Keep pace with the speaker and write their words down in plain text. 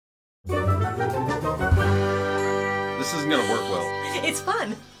This isn't gonna work well. It's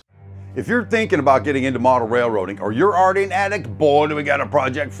fun. If you're thinking about getting into model railroading or you're already an addict, boy, do we got a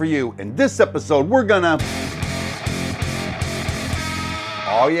project for you. In this episode, we're gonna...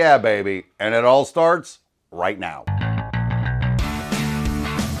 Oh yeah, baby. And it all starts right now.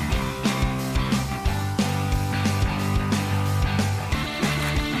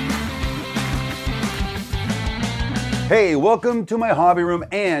 Hey, welcome to my hobby room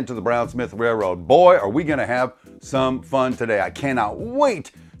and to the Brown Smith Railroad. Boy, are we gonna have some fun today. I cannot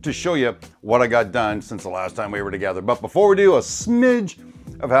wait to show you what I got done since the last time we were together. But before we do, a smidge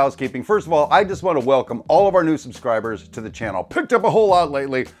of housekeeping. First of all, I just want to welcome all of our new subscribers to the channel. Picked up a whole lot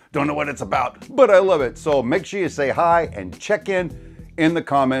lately. Don't know what it's about, but I love it. So make sure you say hi and check in the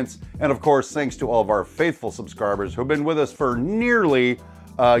comments. And of course, thanks to all of our faithful subscribers who've been with us for nearly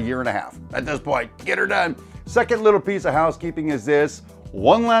a year and a half. At this point, get her done. Second little piece of housekeeping is this.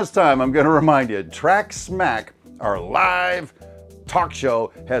 One last time, I'm going to remind you, Track Smack, our live talk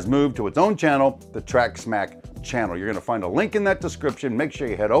show, has moved to its own channel, the Track Smack channel. You're going to find a link in that description. Make sure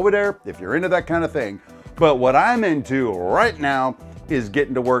you head over there if you're into that kind of thing. But what I'm into right now is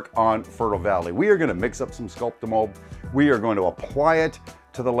getting to work on Fertile Valley. We are going to mix up some Skulptamold. We are going to apply it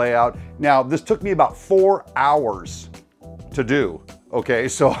to the layout. Now, this took me about 4 hours to do. Okay,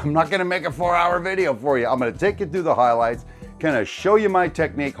 so I'm not gonna make a 4-hour video for you. I'm gonna take you through the highlights, kind of show you my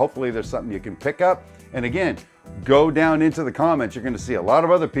technique. Hopefully there's something you can pick up. And again, go down into the comments. You're gonna see a lot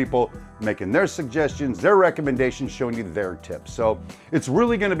of other people making their suggestions, their recommendations, showing you their tips. So it's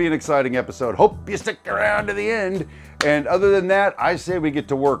really gonna be an exciting episode. Hope you stick around to the end. And other than that, I say we get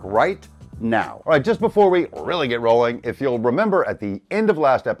to work right now. All right, just before we really get rolling, if you'll remember at the end of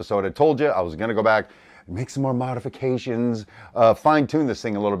last episode, I told you I was gonna go back, make some more modifications, fine-tune this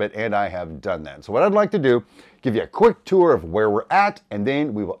thing a little bit, and I have done that. So what I'd like to do, give you a quick tour of where we're at, and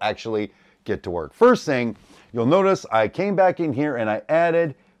then we will actually get to work. First thing, you'll notice I came back in here and I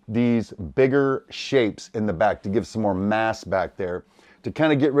added these bigger shapes in the back to give some more mass back there, to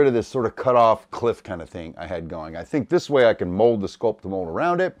kind of get rid of this sort of cut-off cliff kind of thing I had going. I think this way I can mold the Skulptamold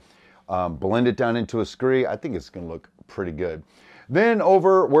around it, blend it down into a scree. I think it's going to look pretty good. Then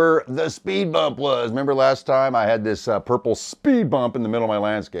over where the speed bump was, remember last time I had this purple speed bump in the middle of my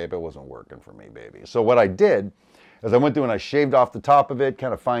landscape? It wasn't working for me, baby. So what I did is I went through and I shaved off the top of it,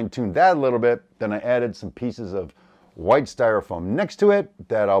 kind of fine-tuned that a little bit. Then I added some pieces of white styrofoam next to it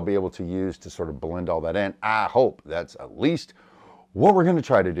that I'll be able to use to sort of blend all that in. I hope that's at least what we're going to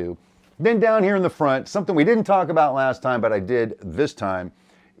try to do. Then down here in the front, something we didn't talk about last time, but I did this time,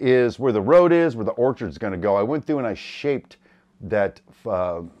 is where the road is, where the orchard's going to go. I went through and I shaped that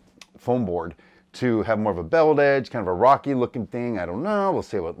foam board to have more of a beveled edge, kind of a rocky looking thing. I don't know, we'll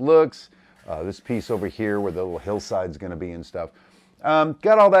see how it looks. This piece over here where the little hillside's gonna be and stuff.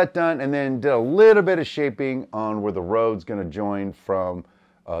 Got all that done, and then did a little bit of shaping on where the road's gonna join from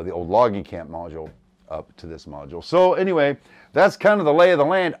the old logging camp module up to this module. So anyway, that's kind of the lay of the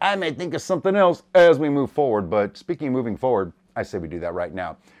land. I may think of something else as we move forward, but speaking of moving forward, I say we do that right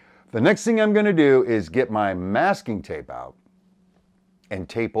now. The next thing I'm gonna do is get my masking tape out and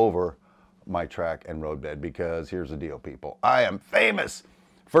tape over my track and roadbed, because here's the deal, people. I am famous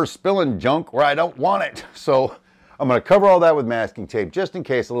for spilling junk where I don't want it. So I'm gonna cover all that with masking tape just in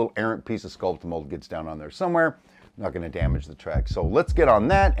case a little errant piece of Skulptamold gets down on there somewhere. Not gonna damage the track. So let's get on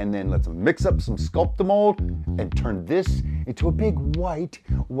that, and then let's mix up some Skulptamold and turn this into a big white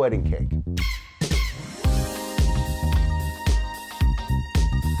wedding cake.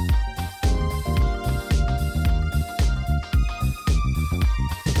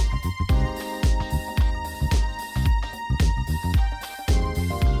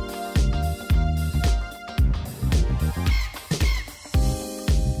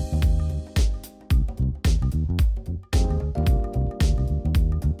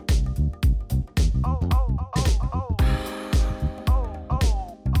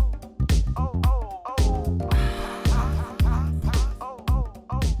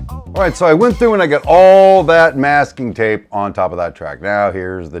 All right, so I went through and I got all that masking tape on top of that track. Now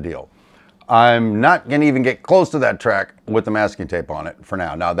here's the deal. I'm not gonna even get close to that track with the masking tape on it for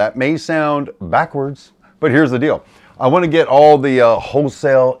now. Now that may sound backwards, but here's the deal. I wanna get all the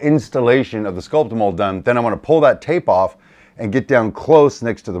wholesale installation of the Skulptamold done. Then I wanna pull that tape off and get down close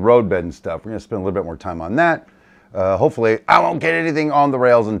next to the roadbed and stuff. We're gonna spend a little bit more time on that. Hopefully I won't get anything on the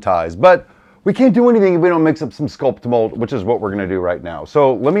rails and ties, but we can't do anything if we don't mix up some Skulptamold, which is what we're gonna do right now.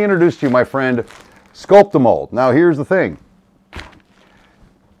 So let me introduce to you my friend Skulptamold. Now here's the thing.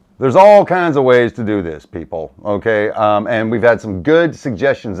 There's all kinds of ways to do this, people, okay? And we've had some good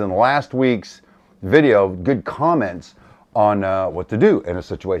suggestions in last week's video, good comments on what to do in a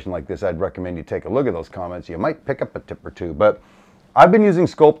situation like this, I'd recommend you take a look at those comments. You might pick up a tip or two, but I've been using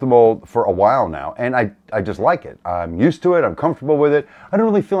Skulptamold for a while now, and I just like it. I'm used to it. I'm comfortable with it. I don't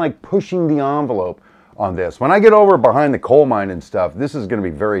really feel like pushing the envelope on this. When I get over behind the coal mine and stuff, this is going to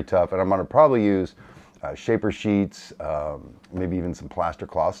be very tough, and I'm going to probably use shaper sheets, maybe even some plaster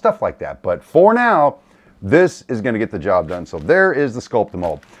cloth, stuff like that. But for now, this is going to get the job done. So there is the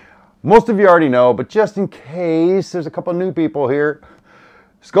Skulptamold. Most of you already know, but just in case there's a couple new people here,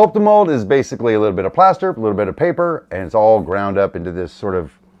 Skulptamold is basically a little bit of plaster, a little bit of paper, and it's all ground up into this sort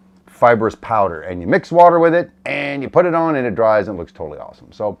of fibrous powder. And you mix water with it, and you put it on, and it dries, and it looks totally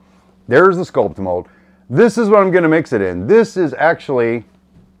awesome. So there's the Skulptamold. This is what I'm going to mix it in. This is actually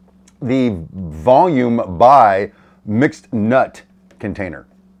the volume by mixed nut container.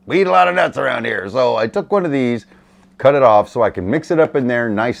 We eat a lot of nuts around here, so I took one of these, cut it off so I can mix it up in there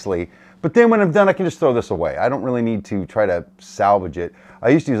nicely. But then when I'm done, I can just throw this away. I don't really need to try to salvage it. I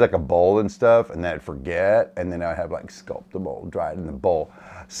used to use like a bowl and stuff, and then I'd forget, and then I'd have like Skulptamold dried in the bowl.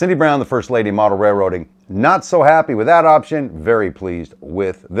 Cyndi Brown, the First Lady, Model Railroading, not so happy with that option, very pleased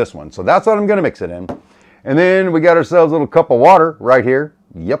with this one. So that's what I'm gonna mix it in. And then we got ourselves a little cup of water right here.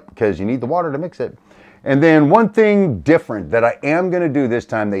 Yep, because you need the water to mix it. And then one thing different that I am gonna do this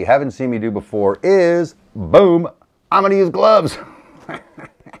time that you haven't seen me do before is, boom, I'm gonna use gloves.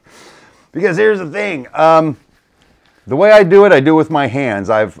 Because here's the thing, the way I do it with my hands.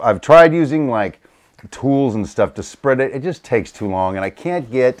 I've tried using like tools and stuff to spread it. It just takes too long and I can't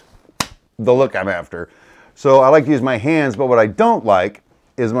get the look I'm after. So I like to use my hands, but what I don't like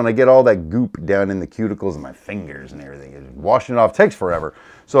is when I get all that goop down in the cuticles and my fingers and everything. Washing it off takes forever.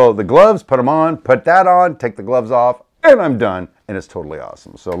 So the gloves, put them on, put that on, take the gloves off, and I'm done. And it's totally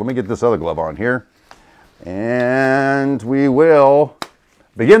awesome. So let me get this other glove on here. And we will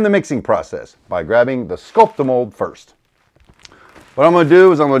begin the mixing process by grabbing the Skulptamold first. What I'm going to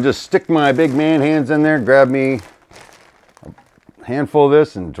do is I'm going to just stick my big man hands in there, grab me a handful of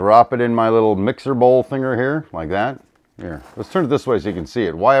this and drop it in my little mixer bowl thinger here, like that. Here, let's turn it this way so you can see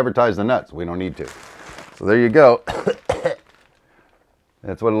it. Why advertise the nuts? We don't need to. So there you go.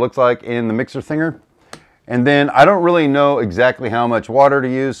 That's what it looks like in the mixer thinger. And then I don't really know exactly how much water to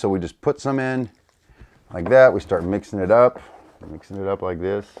use, so we just put some in like that. We start mixing it up like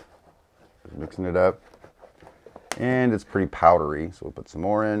this, mixing it up. And it's pretty powdery, so we'll put some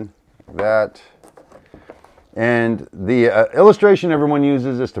more in, like that. And the illustration everyone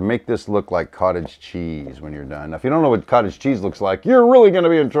uses is to make this look like cottage cheese when you're done. Now, if you don't know what cottage cheese looks like, you're really going to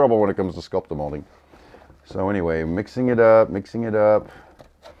be in trouble when it comes to Skulptamolding. So anyway, mixing it up. Make sure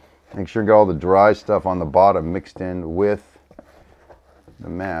you got all the dry stuff on the bottom mixed in with the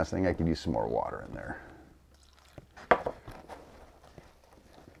mass. I think I could use some more water in there.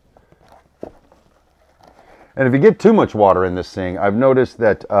 And if you get too much water in this thing, I've noticed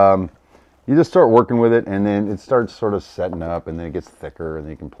that you just start working with it and then it starts sort of setting up and then it gets thicker and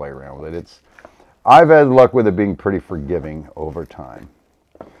then you can play around with it. I've had luck with it being pretty forgiving over time.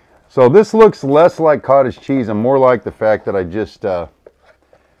 So this looks less like cottage cheese and more like the fact that I just kind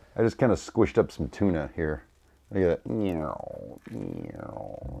of squished up some tuna here. Look at that.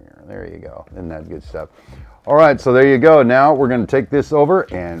 There you go. Isn't that good stuff? All right, so there you go. Now we're going to take this over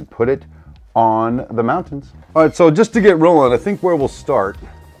and put it on the mountains. All right, so just to get rolling, I think where we'll start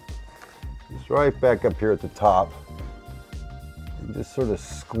is right back up here at the top. And just sort of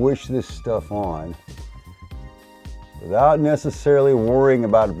squish this stuff on without necessarily worrying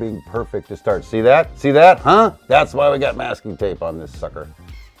about it being perfect to start. See that? See that? Huh? That's why we got masking tape on this sucker.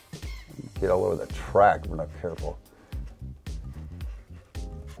 Get all over the track if we're not careful.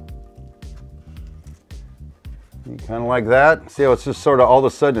 Kind of like that. See how it's just sort of all of a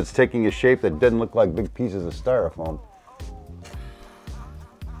sudden it's taking a shape that doesn't look like big pieces of styrofoam.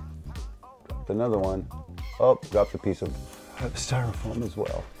 Dropped another one. Oh, dropped a piece of styrofoam as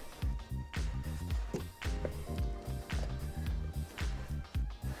well.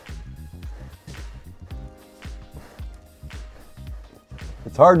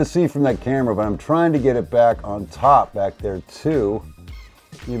 It's hard to see from that camera, but I'm trying to get it back on top back there too,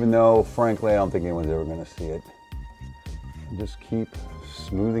 even though frankly I don't think anyone's ever going to see it. Just keep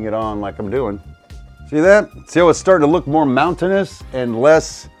smoothing it on like I'm doing. See that? See how it's starting to look more mountainous and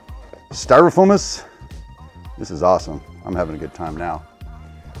less styrofoamous? This is awesome. I'm having a good time now.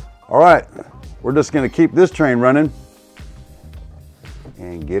 All right, we're just going to keep this train running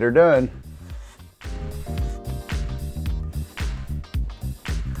and get her done.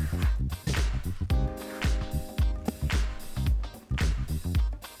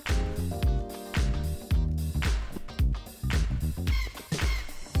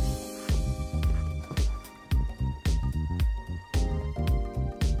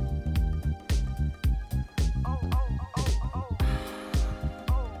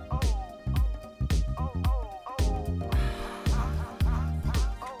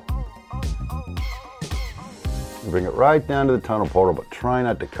 bring it right down to the tunnel portal, but try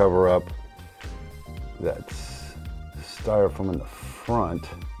not to cover up that styrofoam in the front,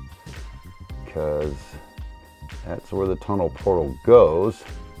 because that's where the tunnel portal goes.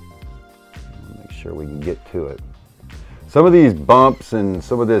 Make sure we can get to it. Some of these bumps and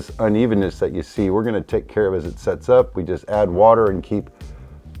some of this unevenness that you see, we're going to take care of as it sets up. We just add water and keep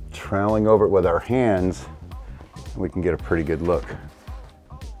troweling over it with our hands, and we can get a pretty good look.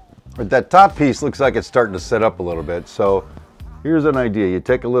 But that top piece looks like it's starting to set up a little bit. So here's an idea. You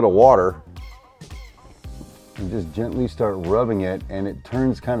take a little water and just gently start rubbing it, and it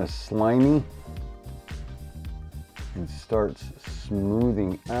turns kind of slimy and starts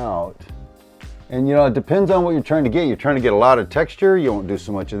smoothing out. And you know, it depends on what you're trying to get. You're trying to get a lot of texture, you won't do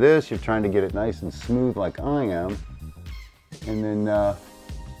so much of this. You're trying to get it nice and smooth like I am. And then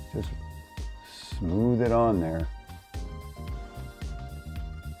just smooth it on there.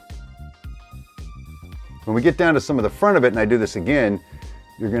 When we get down to some of the front of it and I do this again,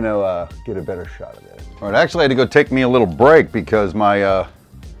 you're gonna get a better shot of it. All right, actually I had to go take me a little break because my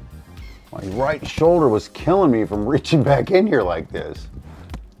right shoulder was killing me from reaching back in here like this.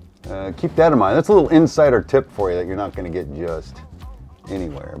 Keep that in mind. That's a little insider tip for you that you're not going to get just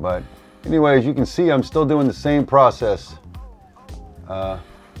anywhere. But anyway, as you can see, I'm still doing the same process.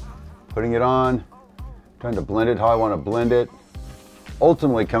 Putting it on, trying to blend it how I want to blend it.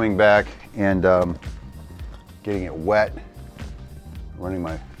 Ultimately coming back and getting it wet, running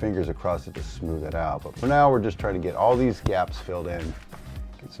my fingers across it to smooth it out. But for now, we're just trying to get all these gaps filled in,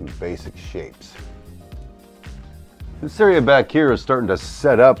 get some basic shapes. This area back here is starting to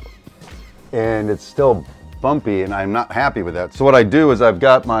set up and it's still bumpy and I'm not happy with that. So what I do is I've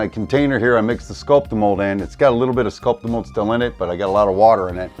got my container here, I mix the Skulptamold in. It's got a little bit of Skulptamold still in it, but I got a lot of water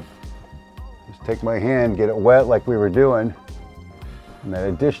in it. Just take my hand, get it wet like we were doing. And that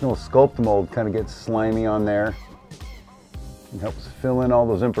additional Skulptamold kind of gets slimy on there and helps fill in all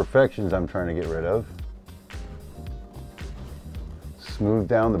those imperfections I'm trying to get rid of. Smooth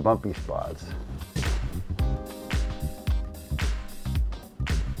down the bumpy spots.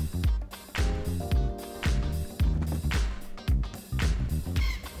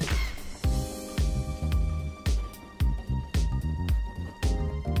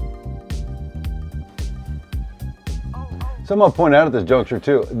 Something I'll point out at this juncture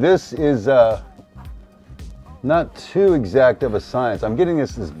too, this is not too exact of a science. I'm getting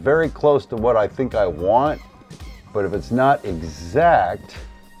this very close to what I think I want, but if it's not exact,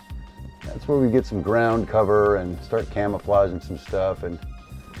 that's where we get some ground cover and start camouflaging some stuff and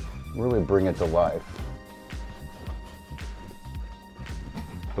really bring it to life.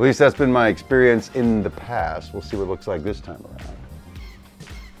 At least that's been my experience in the past. We'll see what it looks like this time around.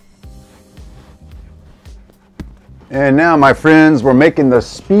 And now, my friends, we're making the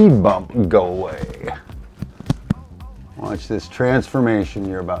speed bump go away. Watch this transformation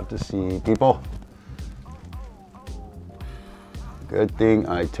you're about to see, people. Good thing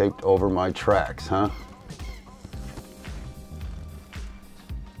I taped over my tracks, huh?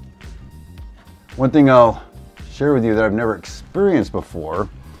 One thing I'll share with you that I've never experienced before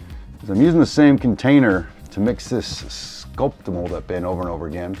is I'm using the same container to mix this Skulptamold up in over and over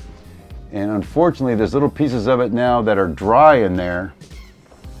again. And unfortunately, there's little pieces of it now that are dry in there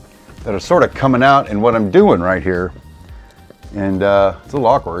that are sort of coming out in what I'm doing right here. And it's a little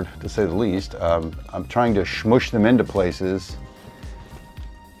awkward, to say the least. I'm trying to smush them into places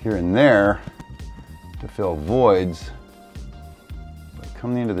here and there to fill voids. But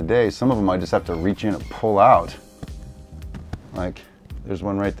come the end of the day, some of them I just have to reach in and pull out. Like, there's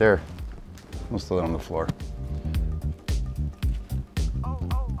one right there. Most of it on the floor.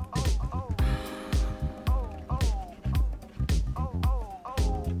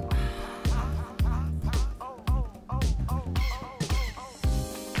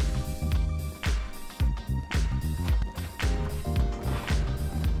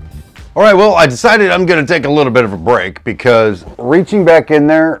 All right, well, I decided I'm going to take a little bit of a break because reaching back in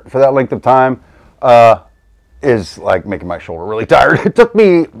there for that length of time is like making my shoulder really tired. It took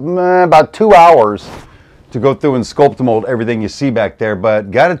me about 2 hours to go through and Skulptamold everything you see back there, but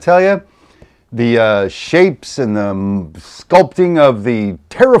got to tell you, the shapes and the sculpting of the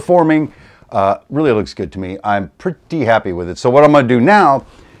terraforming really looks good to me. I'm pretty happy with it. So what I'm going to do now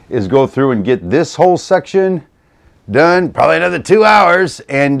is go through and get this whole section done, probably another 2 hours,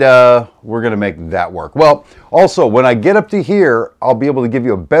 and we're gonna make that work. Well, also, when I get up to here, I'll be able to give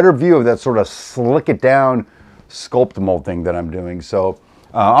you a better view of that sort of slick it down Skulptamold thing that I'm doing. So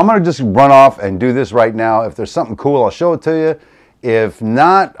I'm gonna just run off and do this right now. If there's something cool, I'll show it to you, If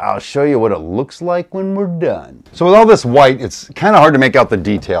not, I'll show you what it looks like when we're done. So with all this white, it's kind of hard to make out the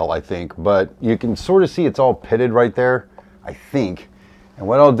detail, I think, but you can sort of see it's all pitted right there, I think. And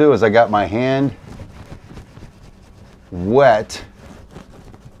what I'll do is I got my hand wet,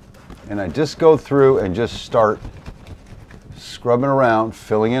 and I just go through and just start scrubbing around,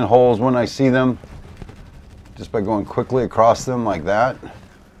 filling in holes when I see them, just by going quickly across them like that.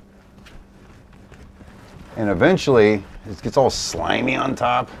 And eventually it gets all slimy on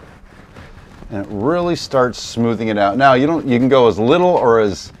top, and it really starts smoothing it out. Now you can go as little or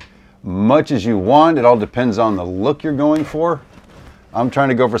as much as you want. It all depends on the look you're going for. I'm trying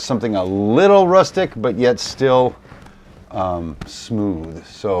to go for something a little rustic but yet still smooth.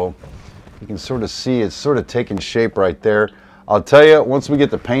 So you can sort of see it's sort of taking shape right there. I'll tell you, once we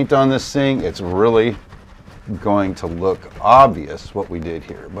get the paint on this thing, it's really going to look obvious what we did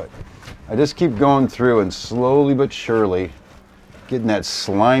here. But I just keep going through and slowly but surely getting that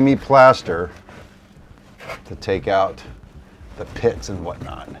slimy plaster to take out the pits and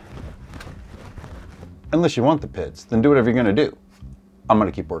whatnot. Unless you want the pits, then do whatever you're going to do. I'm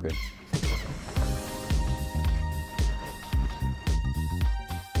going to keep working.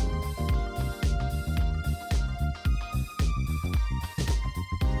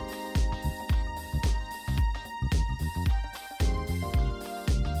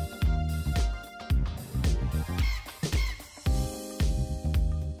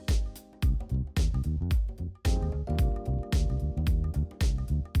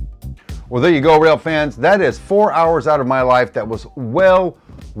 Well, there you go, rail fans. That is 4 hours out of my life that was well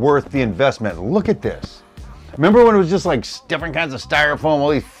worth the investment. Look at this. Remember when it was just like different kinds of styrofoam, all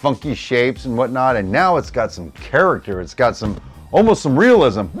these funky shapes and whatnot, and now it's got some character. It's got almost some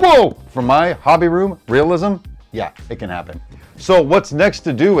realism. Whoa! For my hobby room, realism? Yeah, it can happen. So what's next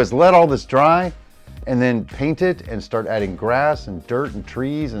to do is let all this dry and then paint it and start adding grass and dirt and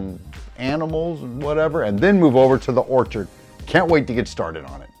trees and animals and whatever, and then move over to the orchard. Can't wait to get started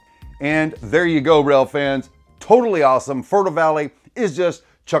on it. And there you go, rail fans. Totally awesome. Fertile Valley is just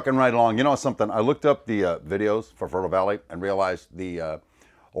chucking right along. You know something? I looked up the videos for Fertile Valley and realized the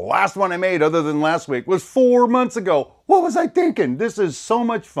last one I made, other than last week, was 4 months ago. What was I thinking? This is so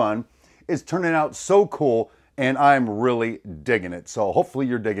much fun. It's turning out so cool, and I'm really digging it. So hopefully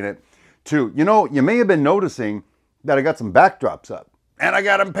you're digging it too. You know, you may have been noticing that I got some backdrops up, and I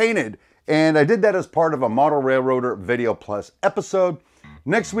got them painted. And I did that as part of a Model Railroader Video Plus episode.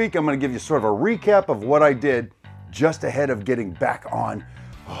 Next week, I'm going to give you sort of a recap of what I did just ahead of getting back on,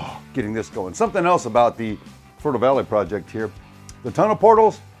 getting this going. Something else about the Fertile Valley project here. The tunnel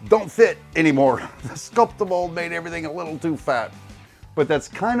portals don't fit anymore. The Skulptamold made everything a little too fat. But that's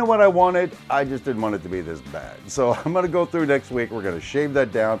kind of what I wanted. I just didn't want it to be this bad. So I'm going to go through next week. We're going to shave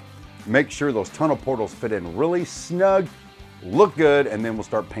that down, make sure those tunnel portals fit in really snug, look good, and then we'll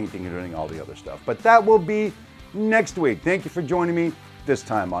start painting and doing all the other stuff. But that will be next week. Thank you for joining me this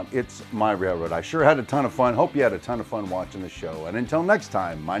time on It's My Railroad. I sure had a ton of fun. Hope you had a ton of fun watching the show. And until next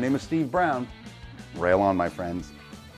time, my name is Steve Brown. Rail on, my friends.